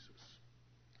from Jesus.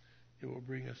 It will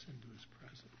bring us into his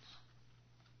presence.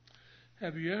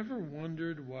 Have you ever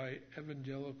wondered why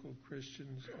evangelical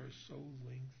Christians are so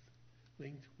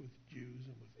linked with Jews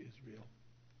and with Israel?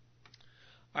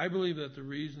 I believe that the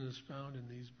reason is found in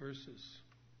these verses.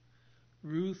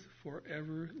 Ruth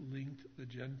forever linked the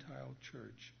Gentile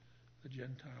church, the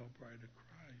Gentile bride of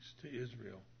Christ, to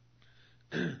Israel.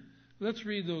 Let's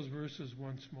read those verses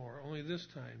once more, only this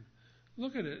time,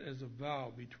 look at it as a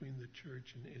vow between the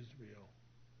church and Israel.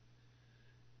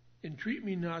 Entreat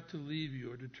me not to leave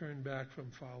you or to turn back from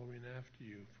following after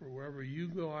you, for wherever you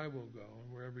go I will go,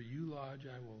 and wherever you lodge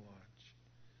I will lodge.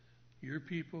 Your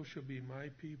people shall be my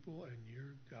people, and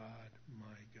your God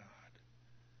my God.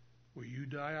 Where you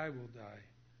die I will die,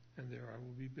 and there I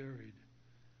will be buried.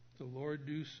 The Lord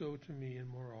do so to me, and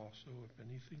more also, if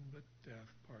anything but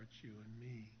death parts you and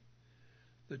me.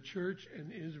 The church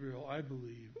and Israel, I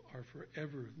believe, are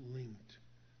forever linked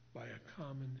by a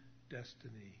common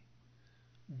destiny.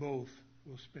 Both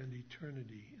will spend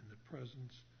eternity in the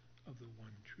presence of the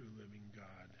one true living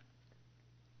God.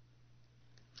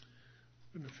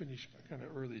 I'm going to finish kind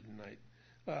of early tonight.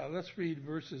 Let's read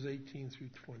verses 18 through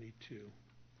 22.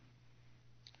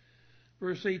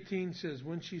 Verse 18 says,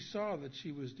 when she saw that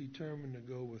she was determined to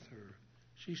go with her,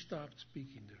 she stopped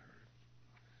speaking to her.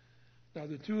 Now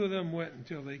the two of them went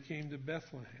until they came to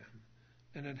Bethlehem.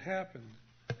 And it happened,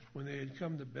 when they had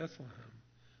come to Bethlehem,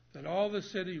 that all the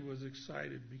city was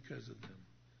excited because of them.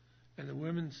 And the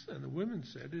women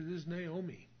said, it is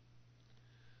Naomi.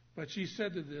 But she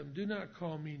said to them, do not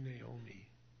call me Naomi.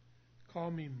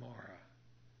 Call me Mara.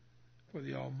 For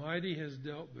the Almighty has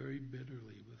dealt very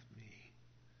bitterly with me.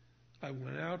 I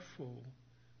went out full,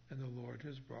 and the Lord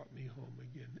has brought me home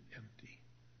again empty.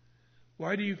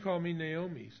 Why do you call me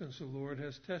Naomi, since the Lord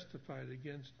has testified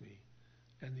against me,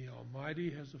 and the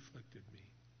Almighty has afflicted me?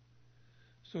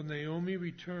 So Naomi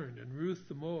returned, and Ruth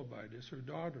the Moabitess, her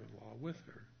daughter-in-law, with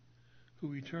her, who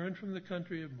returned from the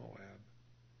country of Moab.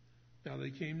 Now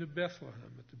they came to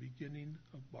Bethlehem at the beginning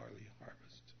of barley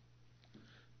harvest.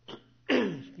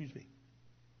 Excuse me.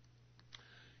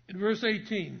 In verse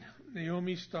 18,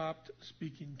 Naomi stopped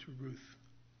speaking to Ruth.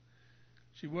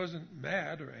 She wasn't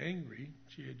mad or angry.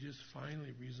 She had just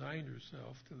finally resigned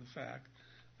herself to the fact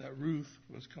that Ruth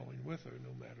was going with her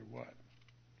no matter what.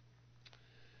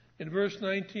 In verse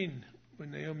 19,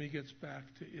 when Naomi gets back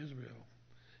to Israel,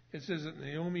 it says that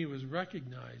Naomi was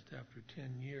recognized after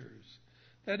 10 years.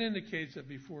 That indicates that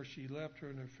before she left, her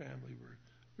and her family were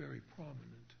very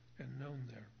prominent and known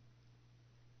there.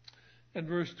 And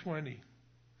verse 20,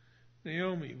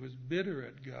 Naomi was bitter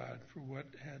at God for what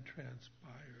had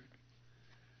transpired.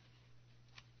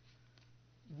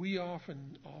 We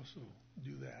often also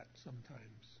do that sometimes.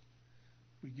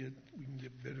 We can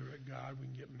get bitter at God. We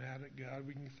can get mad at God.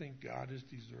 We can think God has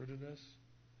deserted us.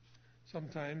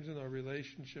 Sometimes in our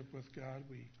relationship with God,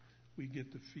 we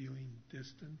get the feeling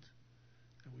distant,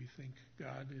 and we think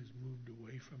God has moved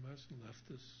away from us and left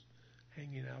us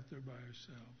hanging out there by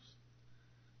ourselves.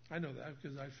 I know that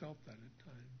because I felt that at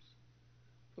times.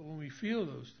 But when we feel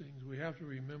those things, we have to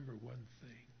remember one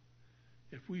thing.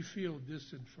 If we feel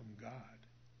distant from God,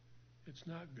 it's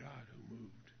not God who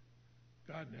moved.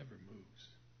 God never moves.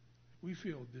 If we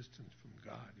feel distant from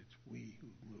God, it's we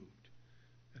who moved.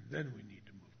 And then we need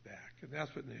to move back. And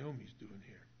that's what Naomi's doing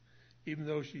here. Even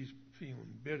though she's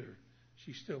feeling bitter,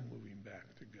 she's still moving back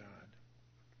to God.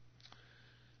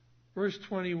 Verse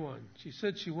 21, she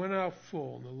said she went out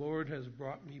full, and the Lord has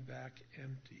brought me back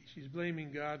empty. She's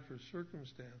blaming God for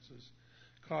circumstances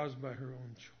caused by her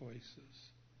own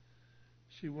choices.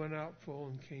 She went out full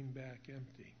and came back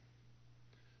empty.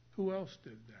 Who else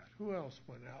did that? Who else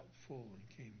went out full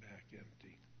and came back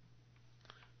empty?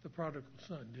 The prodigal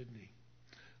son, didn't he?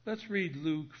 Let's read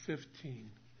Luke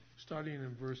 15, starting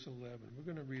in verse 11. We're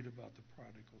going to read about the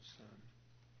prodigal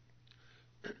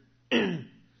son.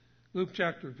 Luke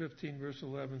chapter 15, verse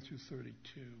 11 through 32.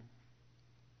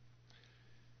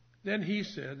 Then he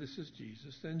said, this is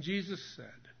Jesus, then Jesus said,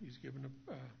 he's given a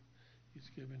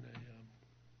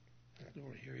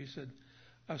story here. He said,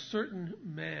 a certain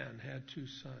man had two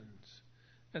sons,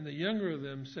 and the younger of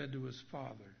them said to his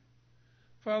father,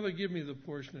 Father, give me the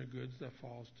portion of goods that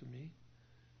falls to me.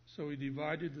 So he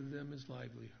divided to them his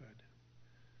livelihood.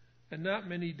 And not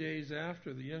many days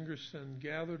after, the younger son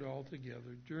gathered all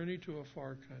together, journeyed to a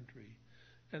far country,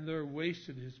 and there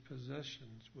wasted his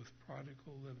possessions with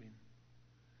prodigal living.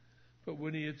 But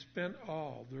when he had spent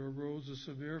all, there arose a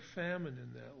severe famine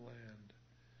in that land,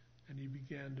 and he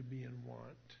began to be in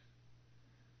want.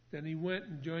 Then he went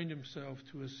and joined himself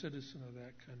to a citizen of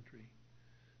that country.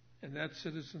 And that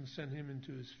citizen sent him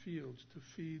into his fields to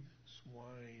feed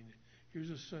swine. Here's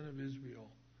a son of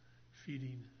Israel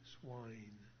feeding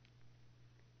swine.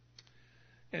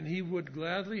 And he would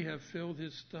gladly have filled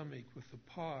his stomach with the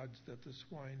pods that the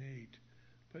swine ate,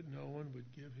 but no one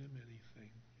would give him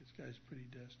anything. This guy's pretty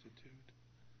destitute.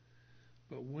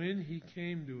 But when he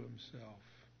came to himself,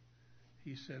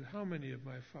 he said, "How many of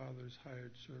my father's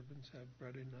hired servants have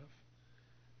bread enough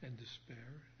and to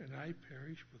spare, and I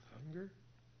perish with hunger?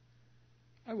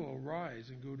 I will arise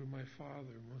and go to my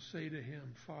father, and will say to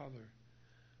him, 'Father,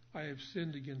 I have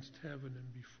sinned against heaven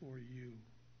and before you,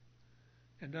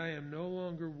 and I am no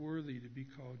longer worthy to be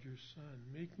called your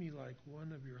son. Make me like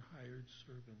one of your hired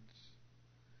servants.'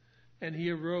 And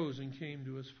he arose and came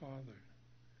to his father.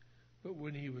 But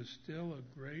when he was still a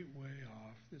great way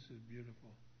off," this is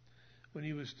beautiful, "when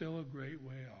he was still a great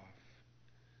way off,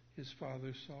 his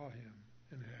father saw him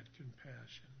and had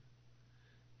compassion,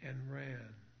 and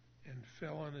ran and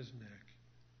fell on his neck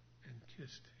and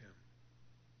kissed him.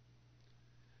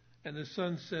 And the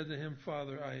son said to him,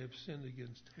 'Father, I have sinned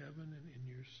against heaven and in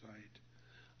your sight.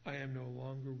 I am no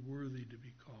longer worthy to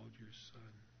be called your son.'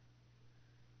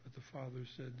 But the father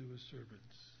said to his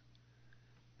servants,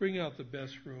 'Bring out the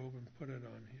best robe and put it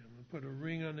on him, and put a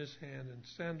ring on his hand and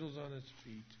sandals on his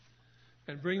feet.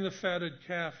 And bring the fatted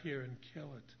calf here and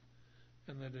kill it.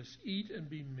 And let us eat and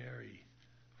be merry.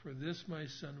 For this my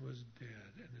son was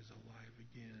dead and is alive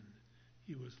again.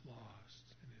 He was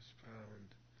lost and is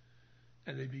found.'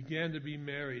 And they began to be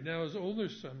merry. Now his older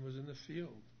son was in the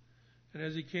field. And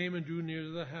as he came and drew near to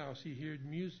the house, he heard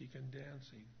music and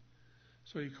dancing.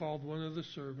 So he called one of the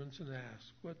servants and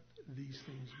asked what these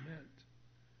things meant.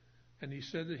 And he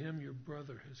said to him, 'Your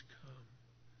brother has come.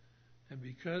 And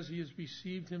because he has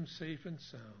received him safe and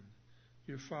sound,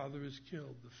 your father has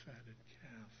killed the fatted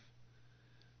calf.'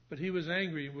 But he was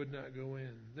angry and would not go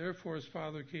in. Therefore his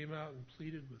father came out and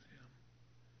pleaded with him.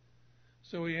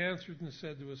 So he answered and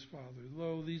said to his father,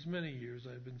 'Lo, these many years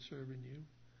I have been serving you.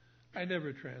 I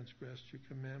never transgressed your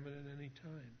commandment at any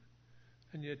time.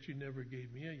 And yet you never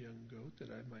gave me a young goat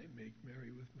that I might make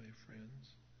merry with my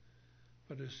friends.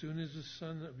 But as soon as a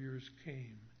son of yours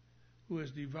came, who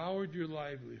has devoured your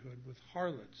livelihood with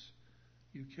harlots,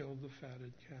 you killed the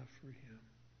fatted calf for him.'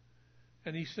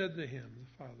 And he said to him,"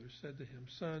 the father said to him,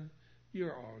 "Son, you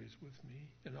are always with me,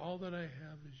 and all that I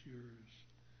have is yours.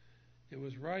 It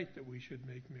was right that we should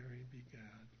make merry and be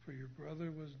glad, for your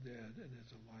brother was dead and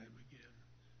is alive again,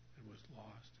 and was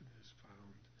lost and is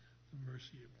found." The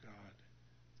mercy of God.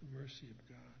 The mercy of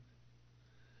God.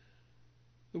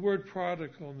 The word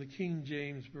prodigal in the King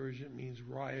James Version means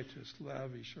riotous,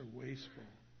 lavish, or wasteful.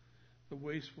 The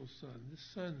wasteful son. This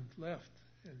son left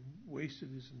and wasted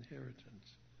his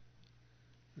inheritance.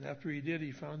 And after he did,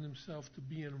 he found himself to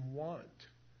be in want.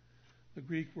 The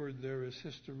Greek word there is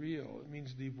hysterio. It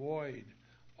means devoid,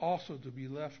 also to be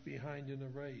left behind in a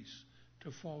race,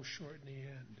 to fall short in the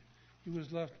end. He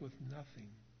was left with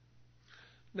nothing.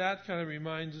 That kind of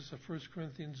reminds us of 1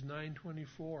 Corinthians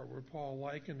 9:24, where Paul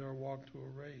likened our walk to a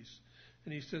race.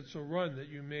 And he said, "So run that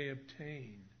you may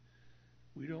obtain."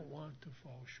 We don't want to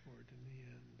fall short in the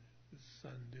end. The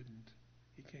son didn't.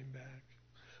 He came back.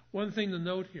 One thing to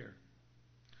note here.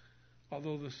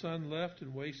 Although the son left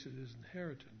and wasted his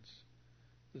inheritance,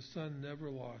 the son never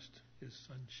lost his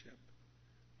sonship.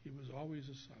 He was always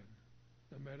a son,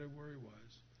 no matter where he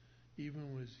was.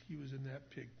 Even when he was in that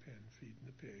pig pen feeding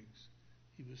the pigs,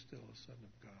 he was still a son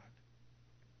of God.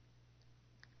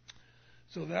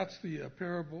 So that's the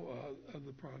parable of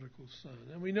the prodigal son.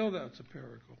 And we know that's a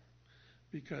parable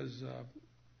because,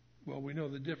 we know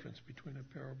the difference between a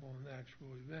parable and an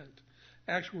actual event.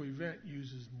 Actual event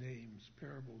uses names.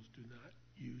 Parables do not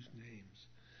use names.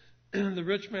 The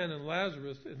rich man and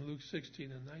Lazarus in Luke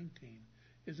 16 and 19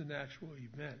 is an actual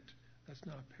event. That's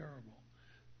not a parable.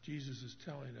 Jesus is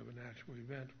telling of an actual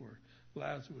event where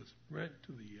Lazarus went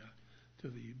to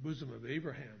the bosom of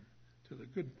Abraham, to the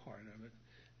good part of it,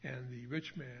 and the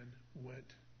rich man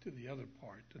went to the other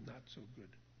part, the not so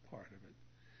good part of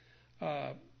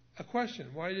it. A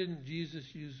question: why didn't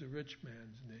Jesus use the rich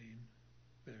man's name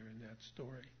there in that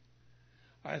story?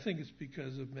 I think it's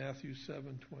because of Matthew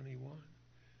 7:21.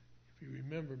 If you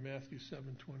remember Matthew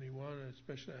 7:21,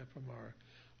 especially from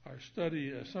our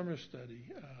study, summer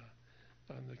study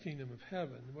on the kingdom of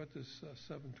heaven, what does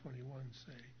 7:21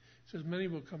 say? It says, "Many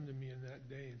will come to me in that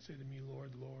day and say to me,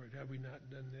 'Lord, Lord, have we not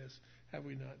done this? Have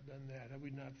we not done that? Have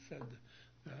we not fed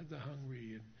the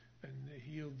hungry and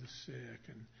healed the sick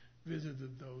and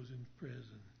visited those in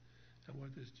prison. And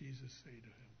what does Jesus say to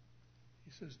him?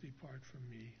 He says, "Depart from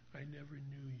me. I never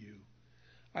knew you."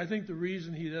 I think the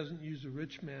reason he doesn't use the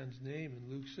rich man's name in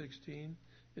Luke 16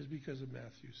 is because of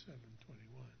Matthew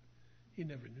 7:21. He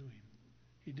never knew him.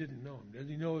 He didn't know him. Did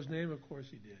he know his name? Of course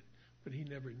he did. But he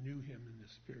never knew him in the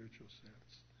spiritual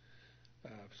sense.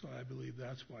 So I believe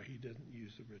that's why he doesn't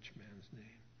use the rich man's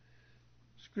name.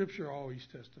 Scripture always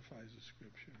testifies of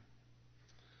Scripture.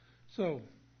 So,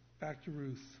 back to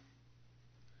Ruth.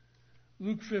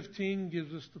 Luke 15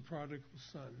 gives us the prodigal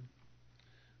son.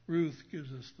 Ruth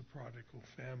gives us the prodigal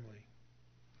family.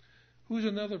 Who's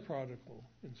another prodigal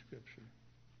in Scripture?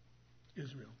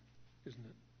 Israel, isn't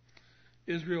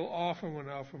it? Israel often went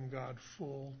out from God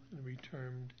full and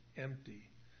returned empty.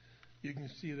 You can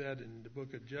see that in the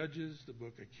book of Judges, the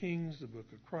book of Kings, the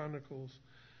book of Chronicles,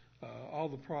 all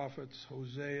the prophets,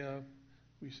 Hosea.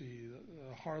 We see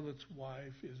the harlot's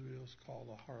wife, Israel's called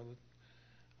a harlot.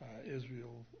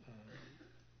 Israel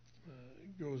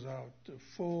goes out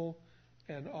full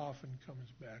and often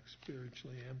comes back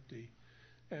spiritually empty.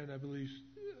 And I believe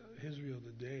Israel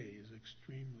today is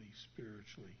extremely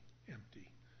spiritually empty.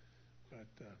 But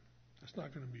that's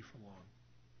not going to be for long.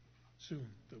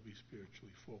 Soon they'll be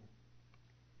spiritually full.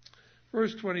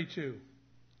 Verse 22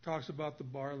 talks about the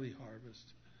barley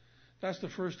harvest. That's the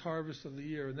first harvest of the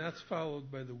year, and that's followed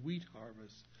by the wheat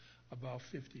harvest about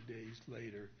 50 days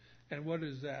later. And what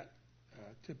is that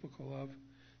typical of?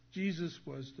 Jesus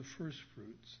was the first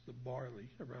fruits, the barley,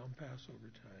 around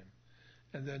Passover time.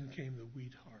 And then came the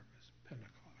wheat harvest,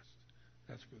 Pentecost.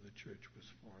 That's where the church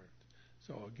was formed.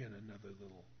 So again, another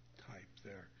little type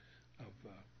there of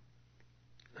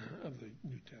the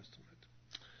New Testament.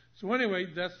 So anyway,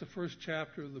 that's the first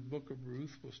chapter of the book of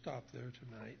Ruth. We'll stop there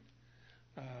tonight.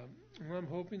 And I'm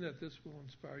hoping that this will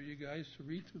inspire you guys to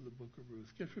read through the book of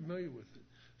Ruth. Get familiar with it.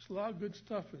 There's a lot of good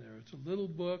stuff in there. It's a little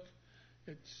book.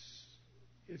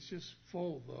 It's just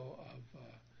full, though,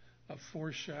 of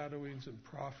foreshadowings and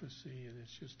prophecy, and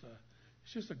it's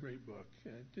just a great book.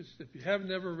 If you have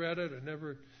never read it or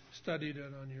never studied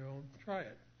it on your own, try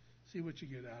it. See what you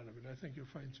get out of it. I think you'll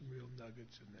find some real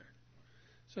nuggets in there.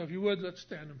 So if you would, let's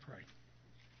stand and pray.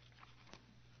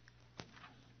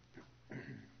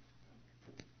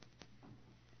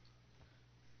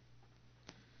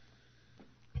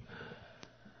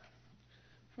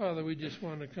 Father, we just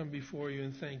want to come before you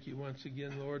and thank you once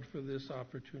again, Lord, for this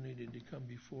opportunity to come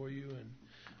before you and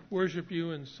worship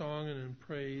you in song and in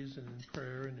praise and in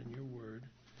prayer and in your word.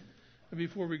 And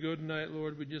before we go tonight,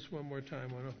 Lord, we just one more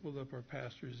time want to hold up our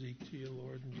pastor Zeke to you,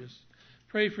 Lord, and just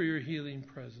pray for your healing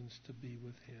presence to be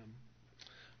with him.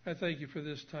 I thank you for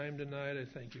this time tonight. I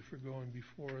thank you for going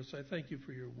before us. I thank you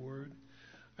for your word.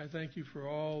 I thank you for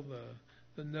all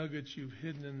the nuggets you've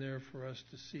hidden in there for us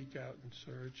to seek out and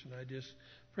search. And I just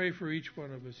pray for each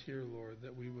one of us here, Lord,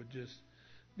 that we would just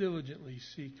diligently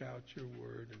seek out your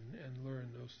word and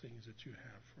learn those things that you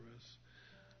have for us.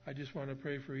 I just want to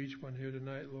pray for each one here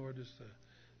tonight, Lord, as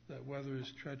the weather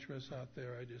is treacherous out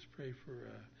there. I just pray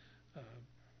for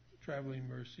traveling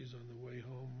mercies on the way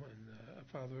home. And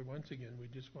Father, once again, we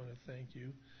just want to thank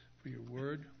you for your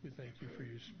word. We thank you for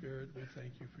your spirit. We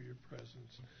thank you for your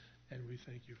presence. And we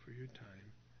thank you for your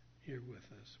time here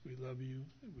with us. We love you,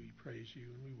 we praise you,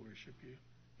 and we worship you.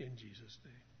 In Jesus'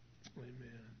 name,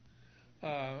 amen.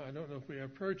 I don't know if we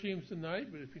have prayer teams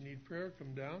tonight, but if you need prayer,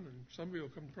 come down and somebody will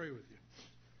come pray with you.